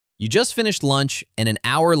You just finished lunch, and an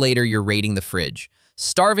hour later you're raiding the fridge,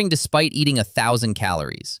 starving despite eating 1,000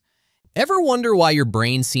 calories. Ever wonder why your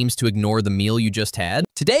brain seems to ignore the meal you just had?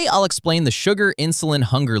 Today, I'll explain the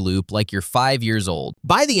sugar-insulin-hunger loop like you're 5 years old.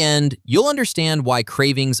 By the end, you'll understand why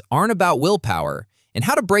cravings aren't about willpower and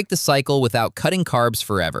how to break the cycle without cutting carbs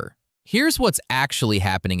forever. Here's what's actually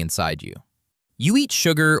happening inside you. You eat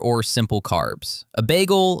sugar or simple carbs, a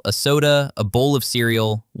bagel, a soda, a bowl of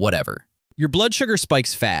cereal, whatever. Your blood sugar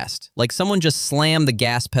spikes fast, like someone just slammed the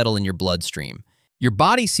gas pedal in your bloodstream. Your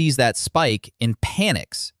body sees that spike and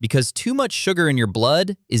panics because too much sugar in your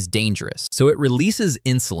blood is dangerous. So it releases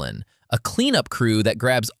insulin, a cleanup crew that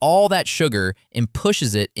grabs all that sugar and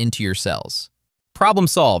pushes it into your cells. Problem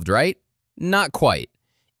solved, right? Not quite.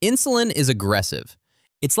 Insulin is aggressive.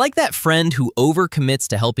 It's like that friend who overcommits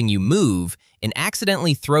to helping you move and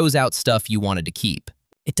accidentally throws out stuff you wanted to keep.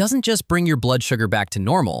 It doesn't just bring your blood sugar back to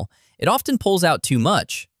normal, it often pulls out too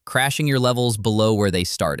much, crashing your levels below where they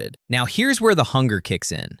started. Now here's where the hunger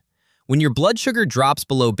kicks in. When your blood sugar drops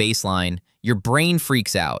below baseline, your brain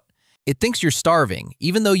freaks out. It thinks you're starving,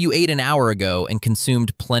 even though you ate an hour ago and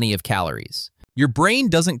consumed plenty of calories. Your brain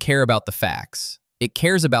doesn't care about the facts. It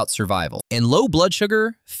cares about survival. And low blood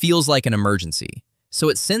sugar feels like an emergency, so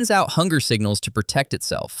it sends out hunger signals to protect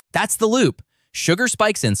itself. That's the loop. Sugar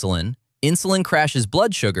spikes insulin, insulin crashes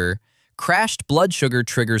blood sugar, crashed blood sugar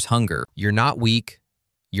triggers hunger. You're not weak.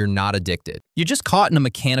 You're not addicted. You're just caught in a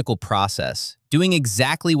mechanical process, doing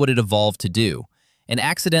exactly what it evolved to do, and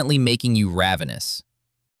accidentally making you ravenous.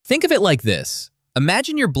 Think of it like this.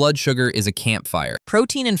 Imagine your blood sugar is a campfire.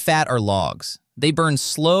 Protein and fat are logs. They burn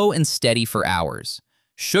slow and steady for hours.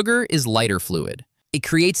 Sugar is lighter fluid. It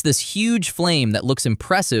creates this huge flame that looks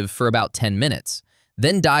impressive for about 10 minutes,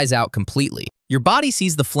 then dies out completely. Your body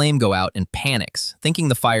sees the flame go out and panics, thinking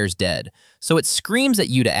the fire's dead, so it screams at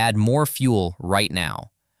you to add more fuel right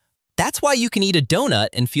now. That's why you can eat a donut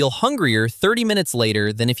and feel hungrier 30 minutes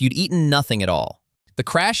later than if you'd eaten nothing at all. The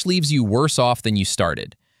crash leaves you worse off than you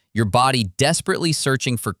started, your body desperately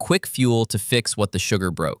searching for quick fuel to fix what the sugar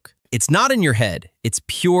broke. It's not in your head, it's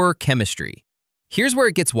pure chemistry. Here's where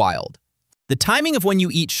it gets wild. The timing of when you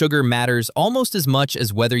eat sugar matters almost as much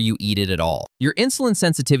as whether you eat it at all. Your insulin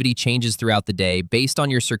sensitivity changes throughout the day based on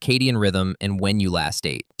your circadian rhythm and when you last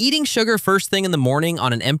ate. Eating sugar first thing in the morning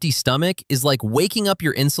on an empty stomach is like waking up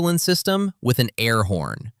your insulin system with an air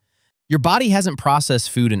horn. Your body hasn't processed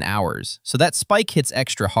food in hours, so that spike hits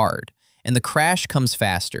extra hard, and the crash comes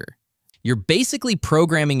faster. You're basically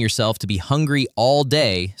programming yourself to be hungry all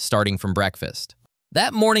day, starting from breakfast.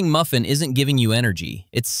 That morning muffin isn't giving you energy,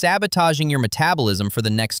 it's sabotaging your metabolism for the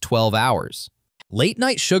next 12 hours. Late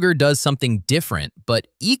night sugar does something different, but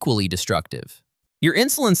equally destructive. Your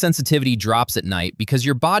insulin sensitivity drops at night because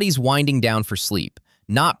your body's winding down for sleep,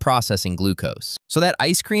 not processing glucose. So that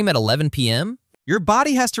ice cream at 11 p.m., your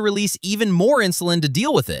body has to release even more insulin to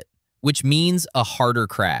deal with it, which means a harder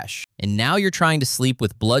crash. And now you're trying to sleep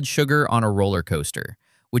with blood sugar on a roller coaster,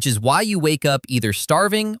 which is why you wake up either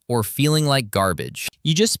starving or feeling like garbage.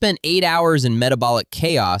 You just spent 8 hours in metabolic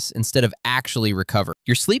chaos instead of actually recover.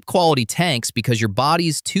 Your sleep quality tanks because your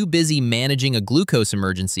body's too busy managing a glucose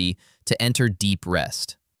emergency to enter deep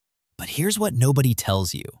rest. But here's what nobody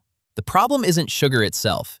tells you. The problem isn't sugar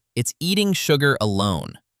itself, it's eating sugar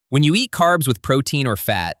alone. When you eat carbs with protein or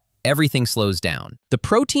fat, everything slows down. The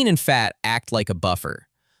protein and fat act like a buffer,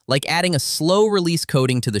 like adding a slow-release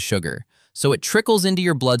coating to the sugar, so it trickles into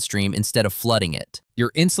your bloodstream instead of flooding it.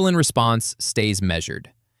 Your insulin response stays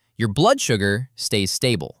measured. Your blood sugar stays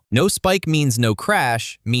stable. No spike means no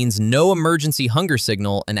crash, means no emergency hunger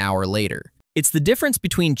signal an hour later. It's the difference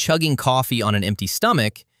between chugging coffee on an empty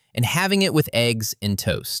stomach and having it with eggs and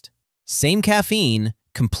toast. Same caffeine,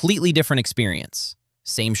 completely different experience.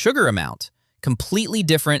 Same sugar amount, completely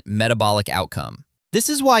different metabolic outcome. This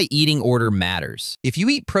is why eating order matters. If you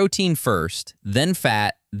eat protein first, then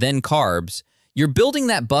fat, then carbs, you're building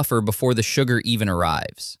that buffer before the sugar even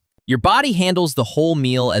arrives. Your body handles the whole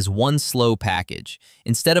meal as one slow package,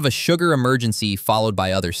 instead of a sugar emergency followed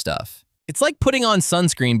by other stuff. It's like putting on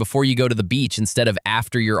sunscreen before you go to the beach instead of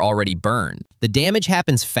after you're already burned. The damage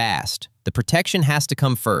happens fast. The protection has to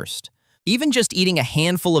come first. Even just eating a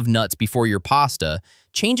handful of nuts before your pasta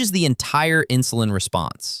changes the entire insulin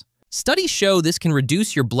response. Studies show this can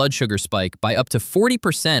reduce your blood sugar spike by up to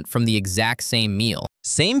 40% from the exact same meal.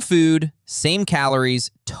 Same food, same calories,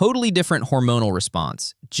 totally different hormonal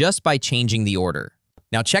response, just by changing the order.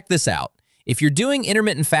 Now check this out. If you're doing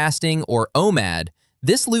intermittent fasting or OMAD,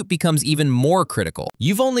 this loop becomes even more critical.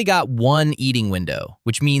 You've only got one eating window,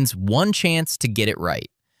 which means one chance to get it right.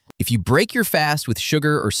 If you break your fast with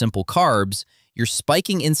sugar or simple carbs, you're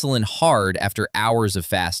spiking insulin hard after hours of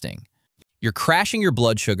fasting. You're crashing your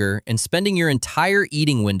blood sugar and spending your entire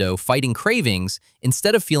eating window fighting cravings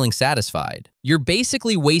instead of feeling satisfied. You're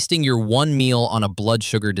basically wasting your one meal on a blood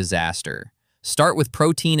sugar disaster. Start with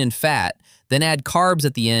protein and fat, then add carbs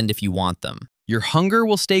at the end if you want them. Your hunger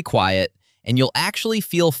will stay quiet, and you'll actually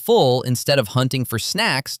feel full instead of hunting for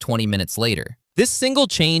snacks 20 minutes later. This single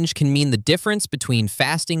change can mean the difference between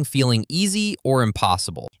fasting feeling easy or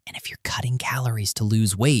impossible. And if you're cutting calories to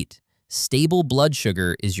lose weight, stable blood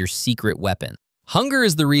sugar is your secret weapon. Hunger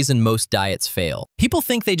is the reason most diets fail. People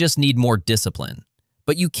think they just need more discipline,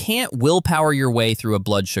 but you can't willpower your way through a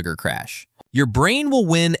blood sugar crash. Your brain will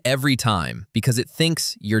win every time because it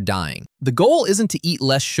thinks you're dying. The goal isn't to eat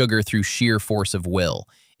less sugar through sheer force of will.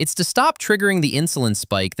 It's to stop triggering the insulin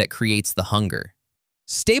spike that creates the hunger.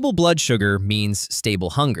 Stable blood sugar means stable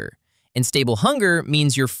hunger, and stable hunger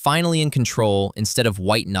means you're finally in control instead of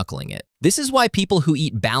white-knuckling it. This is why people who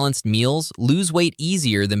eat balanced meals lose weight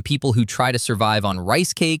easier than people who try to survive on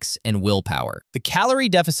rice cakes and willpower. The calorie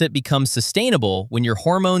deficit becomes sustainable when your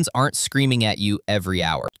hormones aren't screaming at you every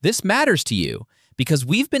hour. This matters to you because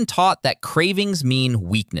we've been taught that cravings mean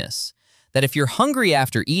weakness, that if you're hungry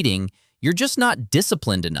after eating, you're just not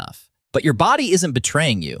disciplined enough. But your body isn't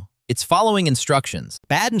betraying you. It's following instructions.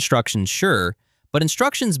 Bad instructions, sure, but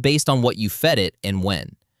instructions based on what you fed it and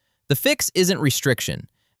when. The fix isn't restriction.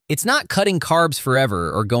 It's not cutting carbs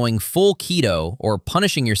forever or going full keto or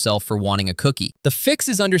punishing yourself for wanting a cookie. The fix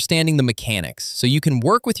is understanding the mechanics so you can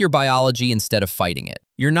work with your biology instead of fighting it.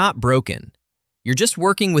 You're not broken. You're just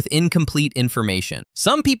working with incomplete information.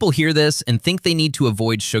 Some people hear this and think they need to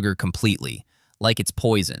avoid sugar completely, like it's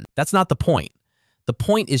poison. That's not the point. The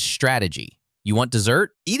point is strategy. You want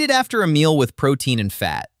dessert? Eat it after a meal with protein and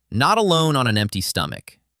fat, not alone on an empty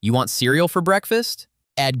stomach. You want cereal for breakfast?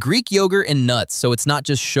 Add Greek yogurt and nuts so it's not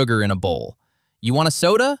just sugar in a bowl. You want a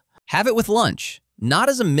soda? Have it with lunch, not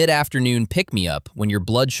as a mid-afternoon pick-me-up when your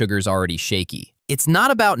blood sugar's already shaky. It's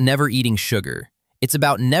not about never eating sugar. It's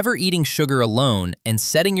about never eating sugar alone and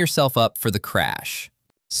setting yourself up for the crash.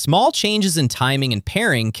 Small changes in timing and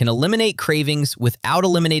pairing can eliminate cravings without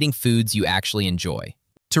eliminating foods you actually enjoy.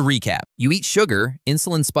 To recap, you eat sugar,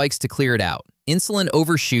 insulin spikes to clear it out. Insulin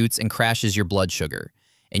overshoots and crashes your blood sugar,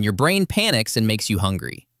 and your brain panics and makes you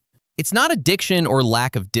hungry. It's not addiction or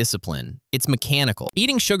lack of discipline, it's mechanical.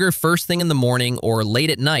 Eating sugar first thing in the morning or late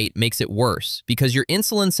at night makes it worse because your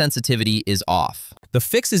insulin sensitivity is off. The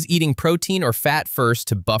fix is eating protein or fat first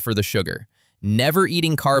to buffer the sugar, never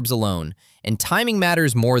eating carbs alone, and timing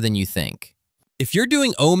matters more than you think. If you're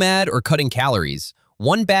doing OMAD or cutting calories,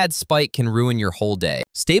 one bad spike can ruin your whole day.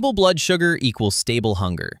 Stable blood sugar equals stable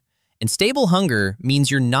hunger. And stable hunger means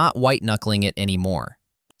you're not white-knuckling it anymore.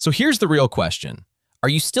 So here's the real question. Are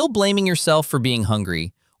you still blaming yourself for being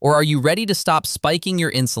hungry, or are you ready to stop spiking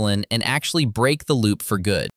your insulin and actually break the loop for good?